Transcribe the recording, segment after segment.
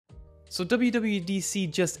So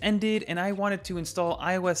WWDC just ended and I wanted to install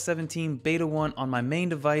iOS 17 Beta 1 on my main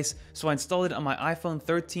device, so I installed it on my iPhone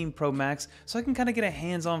 13 Pro Max so I can kind of get a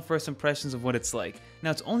hands-on first impressions of what it's like.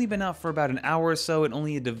 Now it's only been out for about an hour or so and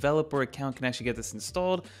only a developer account can actually get this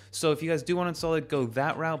installed, so if you guys do want to install it, go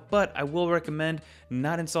that route, but I will recommend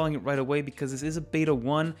not installing it right away because this is a Beta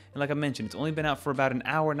 1, and like I mentioned, it's only been out for about an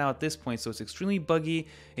hour now at this point, so it's extremely buggy,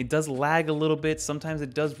 it does lag a little bit, sometimes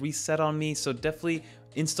it does reset on me, so definitely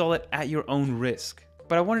install it at your own risk.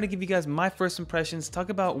 But I wanted to give you guys my first impressions, talk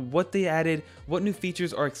about what they added, what new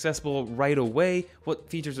features are accessible right away, what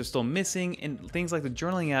features are still missing, and things like the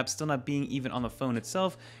journaling app still not being even on the phone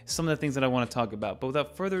itself, some of the things that I want to talk about. But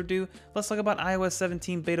without further ado, let's talk about iOS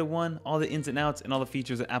 17 Beta 1, all the ins and outs, and all the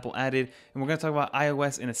features that Apple added. And we're going to talk about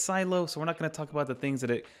iOS in a silo, so we're not going to talk about the things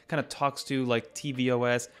that it kind of talks to, like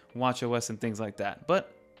tvOS, watchOS, and things like that.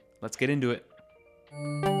 But let's get into it.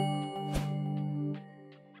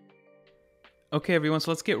 Okay everyone, so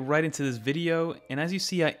let's get right into this video, and as you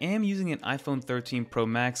see I am using an iPhone 13 Pro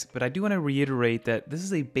Max, but I do want to reiterate that this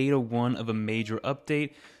is a beta 1 of a major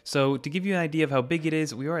update. So to give you an idea of how big it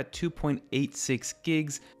is, we are at 2.86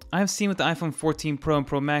 gigs. I have seen with the iPhone 14 Pro and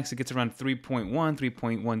Pro Max it gets around 3.1,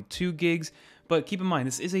 3.12 gigs. But keep in mind,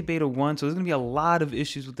 this is a beta 1, so there's going to be a lot of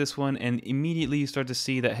issues with this one, and immediately you start to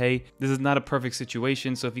see that, hey, this is not a perfect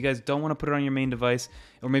situation, so if you guys don't want to put it on your main device,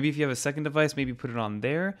 or maybe if you have a second device, maybe put it on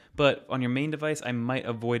there, but on your main device, I might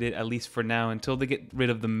avoid it, at least for now, until they get rid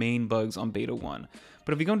of the main bugs on beta 1.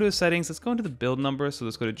 But if we go into the settings, let's go into the build number, so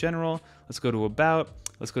let's go to General, let's go to About,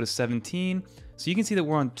 let's go to 17, so you can see that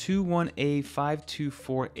we're on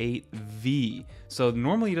 21A5248V. So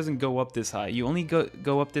normally it doesn't go up this high. You only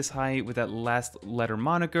go up this high with that last letter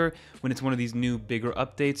moniker when it's one of these new bigger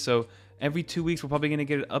updates. So every 2 weeks we're probably going to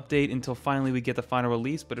get an update until finally we get the final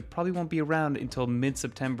release, but it probably won't be around until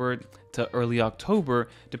mid-September to early October,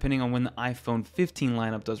 depending on when the iPhone 15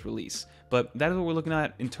 lineup does release. But that is what we're looking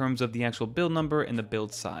at in terms of the actual build number and the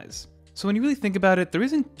build size. So when you really think about it, there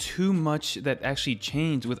isn't too much that actually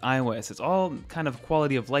changed with iOS. It's all kind of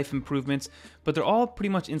quality of life improvements, but they're all pretty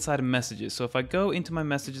much inside of messages. So if I go into my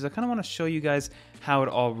messages, I kind of want to show you guys how it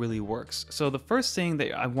all really works. So the first thing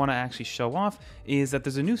that I want to actually show off is that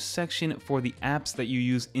there's a new section for the apps that you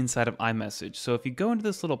use inside of iMessage. So if you go into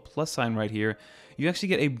this little plus sign right here, you actually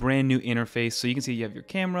get a brand new interface. So you can see you have your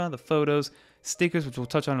camera, the photos, stickers, which we'll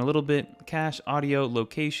touch on in a little bit, cache, audio,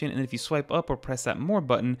 location, and if you swipe up or press that more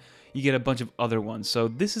button, you get a bunch of other ones. So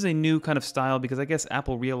this is a new kind of style because I guess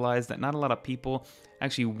Apple realized that not a lot of people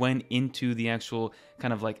actually went into the actual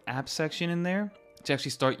kind of like app section in there to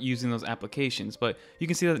actually start using those applications. But you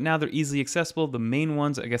can see that now they're easily accessible. The main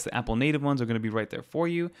ones, I guess the Apple native ones, are going to be right there for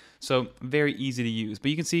you. So very easy to use.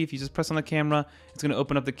 But you can see if you just press on the camera, it's going to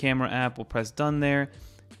open up the camera app. We'll press done there,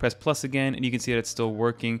 press plus again, and you can see that it's still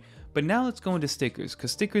working. But now let's go into stickers,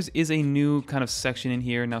 because stickers is a new kind of section in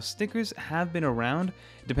here. Now stickers have been around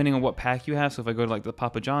depending on what pack you have. So if I go to like the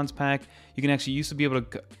Papa John's pack, you can actually used to be able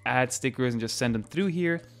to add stickers and just send them through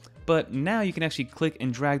here. But now you can actually click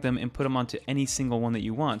and drag them and put them onto any single one that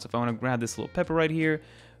you want. So if I want to grab this little pepper right here,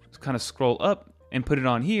 just kind of scroll up and put it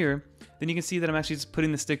on here, then you can see that I'm actually just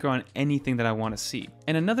putting the sticker on anything that I want to see.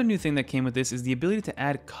 And another new thing that came with this is the ability to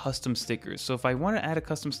add custom stickers. So if I want to add a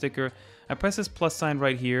custom sticker, I press this plus sign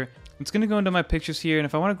right here. It's going to go into my pictures here, and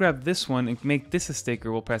if I want to grab this one and make this a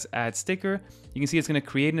sticker, we'll press add sticker. You can see it's going to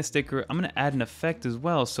create a sticker. I'm going to add an effect as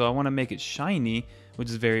well, so I want to make it shiny, which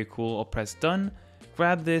is very cool. I'll press done,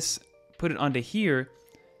 grab this, put it onto here,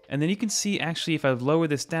 and then you can see actually if I lower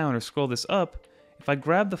this down or scroll this up, if I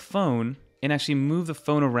grab the phone and actually move the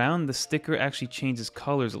phone around, the sticker actually changes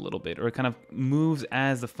colors a little bit, or it kind of moves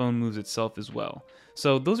as the phone moves itself as well.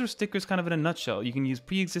 So those are stickers kind of in a nutshell. You can use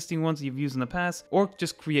pre-existing ones you've used in the past, or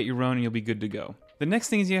just create your own and you'll be good to go. The next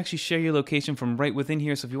thing is you actually share your location from right within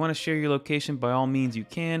here. So if you want to share your location, by all means you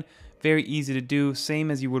can. Very easy to do, same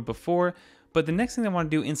as you would before. But the next thing I want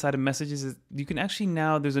to do inside of messages is you can actually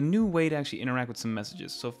now, there's a new way to actually interact with some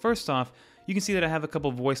messages. So first off, you can see that I have a couple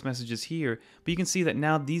of voice messages here, but you can see that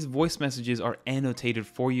now these voice messages are annotated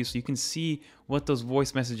for you, so you can see what those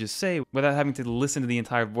voice messages say without having to listen to the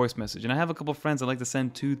entire voice message. And I have a couple of friends that like to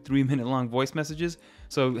send 2-3 minute long voice messages,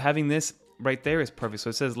 so having this right there is perfect. So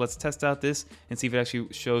it says, let's test out this and see if it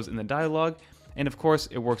actually shows in the dialogue. And of course,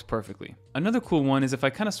 it works perfectly. Another cool one is if I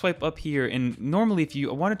kind of swipe up here, and normally if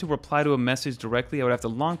you wanted to reply to a message directly, I would have to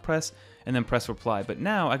long press and then press reply. But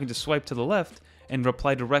now I can just swipe to the left and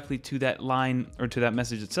reply directly to that line or to that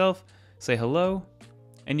message itself, say hello,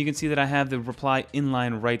 and you can see that I have the reply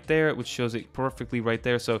inline right there, which shows it perfectly right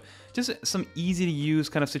there. So just some easy to use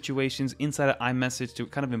kind of situations inside of iMessage to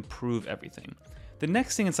kind of improve everything. The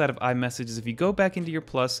next thing inside of iMessage is if you go back into your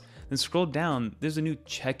Plus, then scroll down, there's a new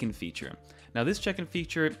check-in feature. Now this check-in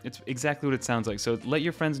feature, it's exactly what it sounds like. So let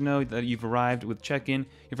your friends know that you've arrived with check-in.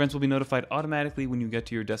 Your friends will be notified automatically when you get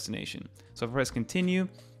to your destination. So if I press continue,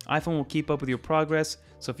 iPhone will keep up with your progress.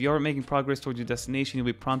 So if you are making progress towards your destination, you'll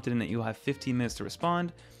be prompted in that you'll have 15 minutes to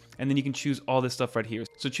respond. And then you can choose all this stuff right here.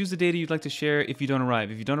 So choose the data you'd like to share if you don't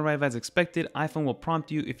arrive. If you don't arrive as expected, iPhone will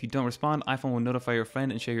prompt you. If you don't respond, iPhone will notify your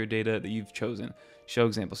friend and share your data that you've chosen. Show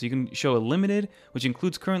example. So you can show a limited, which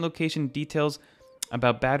includes current location details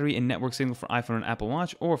about battery and network signal for iPhone and Apple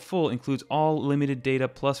Watch, or full includes all limited data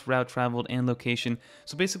plus route traveled and location.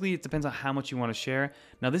 So basically it depends on how much you want to share.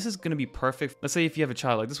 Now this is going to be perfect. Let's say if you have a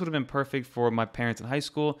child, like this would have been perfect for my parents in high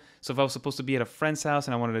school. So if I was supposed to be at a friend's house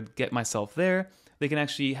and I wanted to get myself there, they can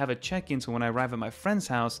actually have a check-in. So when I arrive at my friend's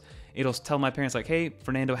house, it'll tell my parents like, hey,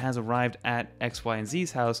 Fernando has arrived at X, Y, and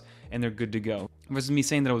Z's house and they're good to go. Versus me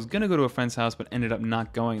saying that I was going to go to a friend's house but ended up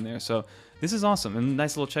not going there. So this is awesome and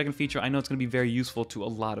nice little check-in feature. I know it's going to be very useful to a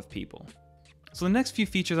lot of people. So the next few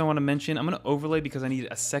features I want to mention, I'm going to overlay because I need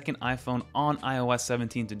a second iPhone on iOS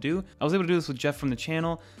 17 to do. I was able to do this with Jeff from the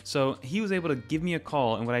channel. So he was able to give me a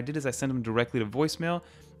call, and what I did is I sent him directly to voicemail.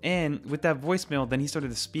 And with that voicemail, then he started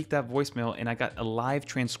to speak that voicemail and I got a live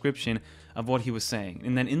transcription of what he was saying.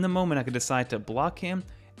 And then in the moment, I could decide to block him,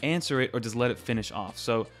 answer it, or just let it finish off.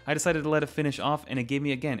 So I decided to let it finish off and it gave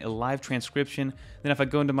me, again, a live transcription. Then if I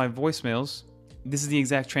go into my voicemails, this is the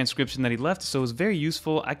exact transcription that he left. So it was very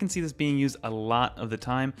useful. I can see this being used a lot of the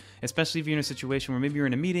time, especially if you're in a situation where maybe you're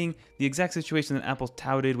in a meeting, the exact situation that Apple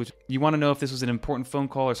touted, which you want to know if this was an important phone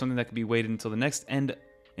call or something that could be waited until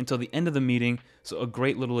the end of the meeting. So a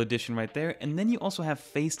great little addition right there. And then you also have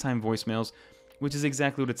FaceTime voicemails, which is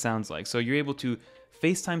exactly what it sounds like. So you're able to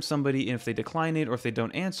FaceTime somebody, and if they decline it or if they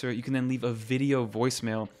don't answer, you can then leave a video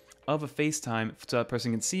voicemail of a FaceTime so that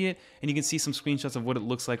person can see it, and you can see some screenshots of what it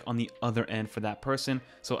looks like on the other end for that person.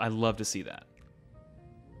 So I love to see that.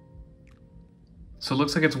 So it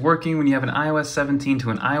looks like it's working when you have an iOS 17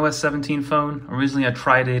 to an iOS 17 phone. Originally I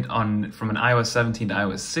tried it from an iOS 17 to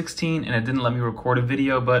iOS 16 and it didn't let me record a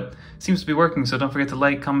video, but it seems to be working. So don't forget to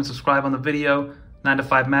like, comment, subscribe on the video. 9 to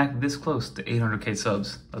 5 Mac, this close to 800K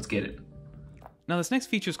subs. Let's get it. Now this next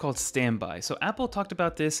feature is called Standby. So Apple talked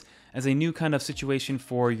about this as a new kind of situation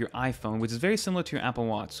for your iPhone, which is very similar to your Apple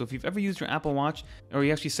Watch. So if you've ever used your Apple Watch, or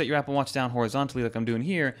you actually set your Apple Watch down horizontally like I'm doing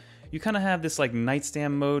here, you kind of have this like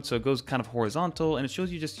nightstand mode, so it goes kind of horizontal and it shows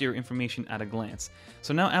you just your information at a glance.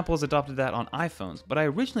 So now Apple has adopted that on iPhones, but I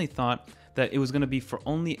originally thought that it was going to be for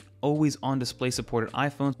only always on display supported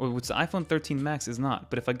iPhones, or which the iPhone 13 Max is not.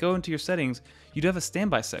 But if I go into your settings, you do have a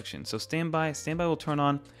standby section. So standby will turn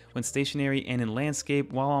on when stationary and in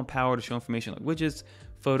landscape, while on power to show information like widgets,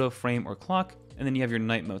 photo, frame, or clock. And then you have your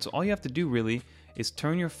night mode. So all you have to do really is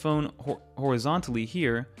turn your phone horizontally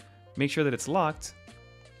here, make sure that it's locked,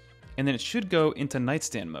 and then it should go into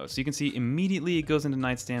nightstand mode. So you can see immediately it goes into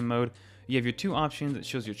nightstand mode. You have your two options. It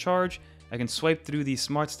shows your charge. I can swipe through these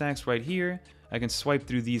smart stacks right here. I can swipe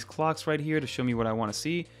through these clocks right here to show me what I want to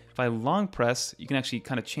see. If I long press, you can actually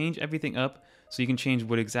kind of change everything up. So you can change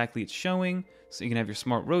what exactly it's showing. So you can have your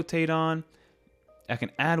smart rotate on. I can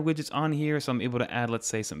add widgets on here. So I'm able to add, let's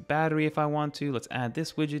say, some battery if I want to. Let's add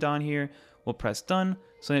this widget on here. We'll press done.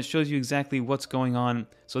 So then it shows you exactly what's going on.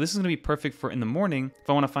 So this is going to be perfect for in the morning. If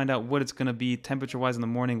I want to find out what it's going to be temperature-wise in the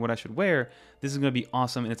morning, what I should wear, this is going to be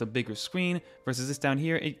awesome, and it's a bigger screen versus this down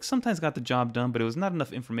here. It sometimes got the job done, but it was not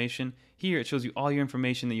enough information. Here, it shows you all your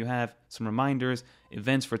information that you have, some reminders,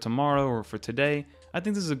 events for tomorrow or for today. I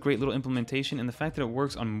think this is a great little implementation, and the fact that it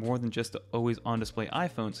works on more than just the always on display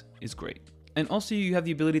iPhones is great. And also you have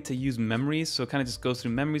the ability to use memories, so it kind of just goes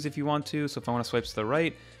through memories if you want to. So if I want to swipe to the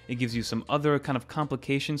right, it gives you some other kind of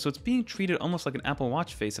complications. So it's being treated almost like an Apple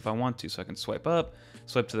Watch face if I want to. So I can swipe up,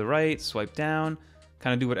 swipe to the right, swipe down,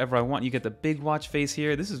 kind of do whatever I want. You get the big watch face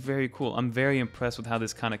here. This is very cool. I'm very impressed with how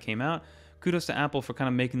this kind of came out. Kudos to Apple for kind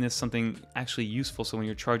of making this something actually useful. So when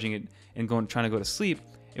you're charging it and trying to go to sleep,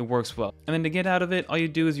 it works well. And then to get out of it, all you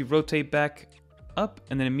do is you rotate back up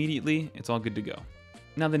and then immediately it's all good to go.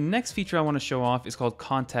 Now the next feature I want to show off is called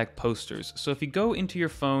contact posters. So if you go into your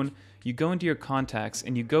phone, you go into your contacts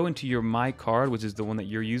and you go into your My Card, which is the one that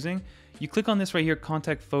you're using, you click on this right here,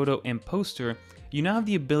 contact photo and poster, you now have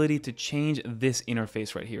the ability to change this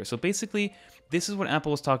interface right here. So basically, this is what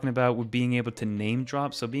Apple was talking about with being able to name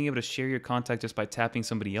drop. So being able to share your contact just by tapping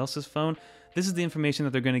somebody else's phone. This is the information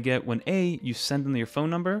that they're going to get when A, you send them your phone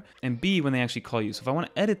number, and B, when they actually call you. So if I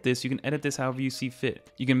want to edit this, you can edit this however you see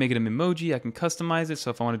fit. You can make it an emoji, I can customize it. So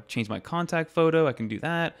if I want to change my contact photo, I can do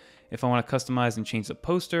that. If I want to customize and change the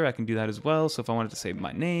poster, I can do that as well. So if I wanted to say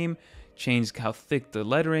my name, change how thick the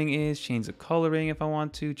lettering is, change the coloring if I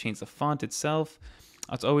want to, change the font itself.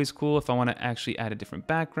 It's always cool if I want to actually add a different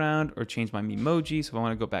background or change my Memoji. So if I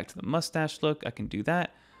want to go back to the mustache look, I can do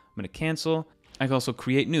that. I'm going to cancel. I can also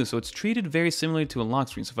create new. So it's treated very similarly to a lock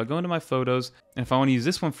screen. So if I go into my photos and if I want to use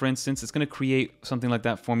this one, for instance, it's going to create something like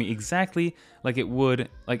that for me exactly like it would,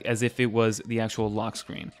 like as if it was the actual lock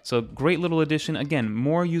screen. So great little addition. Again,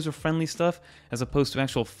 more user-friendly stuff as opposed to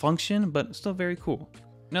actual function, but still very cool.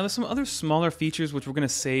 Now there's some other smaller features which we're going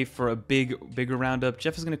to save for a bigger roundup.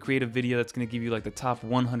 Jeff is going to create a video that's going to give you like the top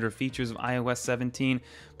 100 features of iOS 17,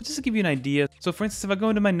 but just to give you an idea. So for instance, if I go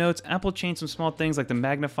into my notes, Apple changed some small things like the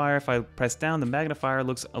magnifier. If I press down, the magnifier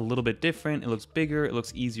looks a little bit different. It looks bigger, it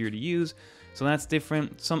looks easier to use. So that's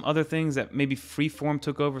different. Some other things that maybe FreeForm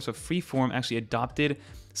took over. So FreeForm actually adopted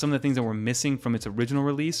some of the things that were missing from its original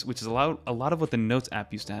release, which is a lot of what the Notes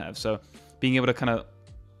app used to have. So being able to kind of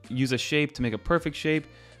use a shape to make a perfect shape,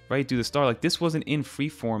 right? Do the star. Like this wasn't in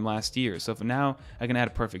Freeform last year. So for now I can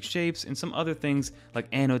add perfect shapes and some other things like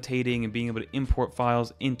annotating and being able to import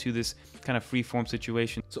files into this kind of Freeform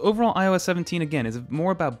situation. So overall iOS 17 again is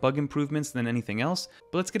more about bug improvements than anything else,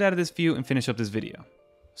 but let's get out of this view and finish up this video.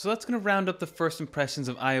 So that's going to round up the first impressions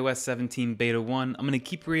of iOS 17 Beta 1. I'm going to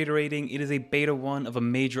keep reiterating, it is a Beta 1 of a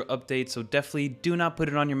major update, so definitely do not put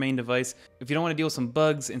it on your main device. If you don't want to deal with some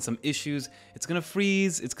bugs and some issues, it's going to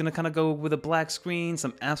freeze, it's going to kind of go with a black screen,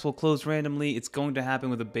 some apps will close randomly, it's going to happen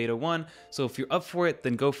with a Beta 1. So if you're up for it,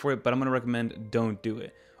 then go for it, but I'm going to recommend don't do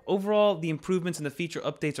it. Overall, the improvements and the feature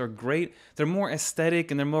updates are great. They're more aesthetic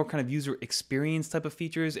and they're more kind of user experience type of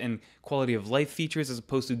features and quality of life features as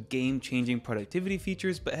opposed to game-changing productivity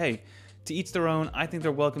features. But hey, to each their own. I think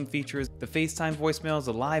they're welcome features. The FaceTime voicemails,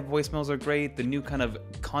 the live voicemails are great. The new kind of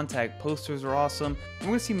contact posters are awesome. And we're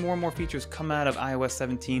going to see more and more features come out of iOS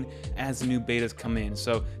 17 as the new betas come in.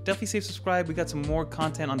 So definitely stay subscribed. We got some more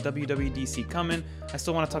content on WWDC coming. I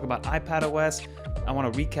still want to talk about iPadOS. I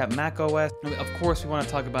want to recap macOS. And of course, we want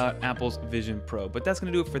to talk about Apple's Vision Pro. But that's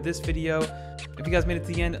going to do it for this video. If you guys made it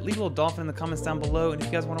to the end, leave a little dolphin in the comments down below. And if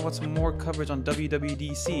you guys want to watch some more coverage on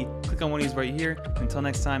WWDC, click on one of these right here. Until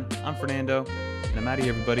next time, I'm Fernando, and I'm out of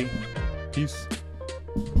here, everybody. Peace.